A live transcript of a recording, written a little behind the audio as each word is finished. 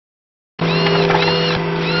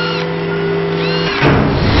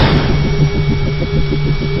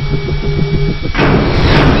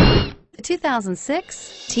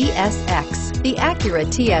2006 TSX. The Acura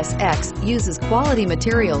TSX uses quality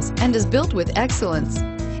materials and is built with excellence.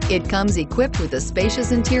 It comes equipped with a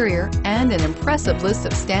spacious interior and an impressive list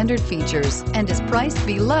of standard features and is priced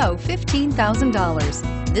below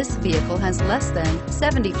 $15,000. This vehicle has less than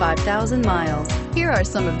 75,000 miles. Here are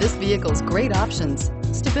some of this vehicle's great options: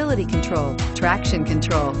 stability control, traction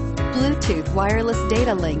control, Bluetooth wireless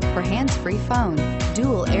data link for hands-free phone,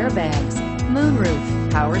 dual airbags,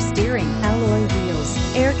 moonroof, power steering, alloy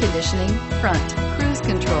wheels, air conditioning, front, cruise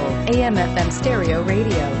control, AM/FM stereo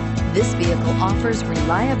radio. This vehicle offers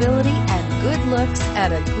reliability and good looks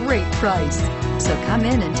at a great price. So come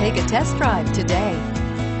in and take a test drive today.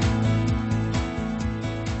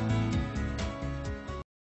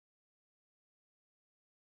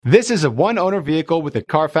 This is a one-owner vehicle with a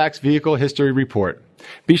Carfax Vehicle History Report.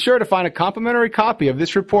 Be sure to find a complimentary copy of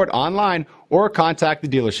this report online or contact the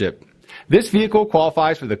dealership. This vehicle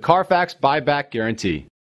qualifies for the Carfax Buyback Guarantee.